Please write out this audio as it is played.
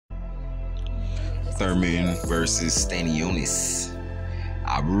Thurman versus Stanionis.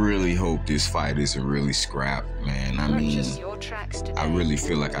 I really hope this fight isn't really scrapped, man. I mean, I really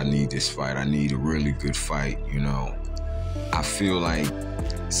feel like I need this fight. I need a really good fight, you know. I feel like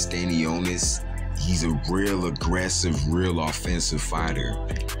Stanionis, he's a real aggressive, real offensive fighter.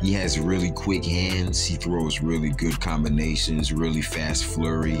 He has really quick hands. He throws really good combinations, really fast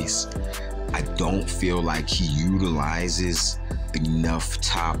flurries. I don't feel like he utilizes enough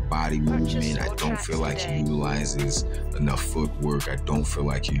top body movement. I don't feel like he utilizes enough footwork. I don't feel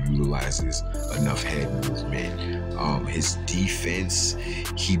like he utilizes enough head movement. His defense,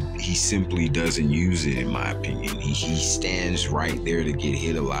 he simply doesn't use it, in my opinion. He stands right there to get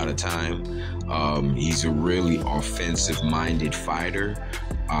hit a lot of time. He's a really offensive-minded fighter.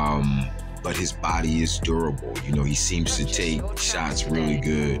 But his body is durable. You know, he seems to take shots really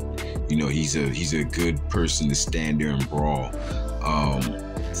good. You know, he's a good person to stand there and brawl.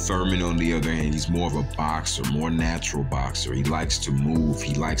 Thurman, on the other hand, he's more of a boxer, more natural boxer. He likes to move.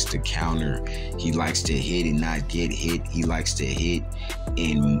 He likes to counter. He likes to hit and not get hit. He likes to hit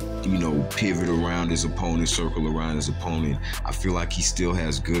and, you know, pivot around his opponent, circle around his opponent. I feel like he still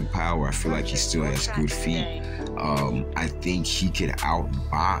has good power. I feel like he still has good feet. I think he could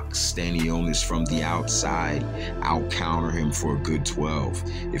outbox Stanionis from the outside, out-counter him for a good 12.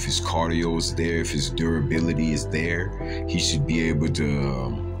 If his cardio is there, if his durability is there, he should be able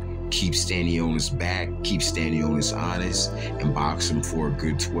to keep Stanionis back, keep Stanionis honest, and box him for a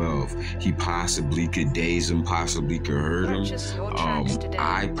good 12. He possibly could daze him, possibly could hurt him.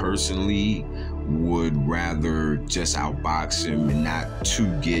 I personally would rather just outbox him and not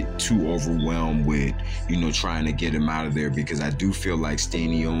get too overwhelmed with, you know, trying to get him out of there, because I do feel like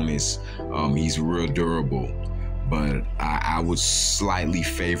Stanionis, he's real durable. But I would slightly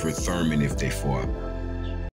favor Thurman if they fought.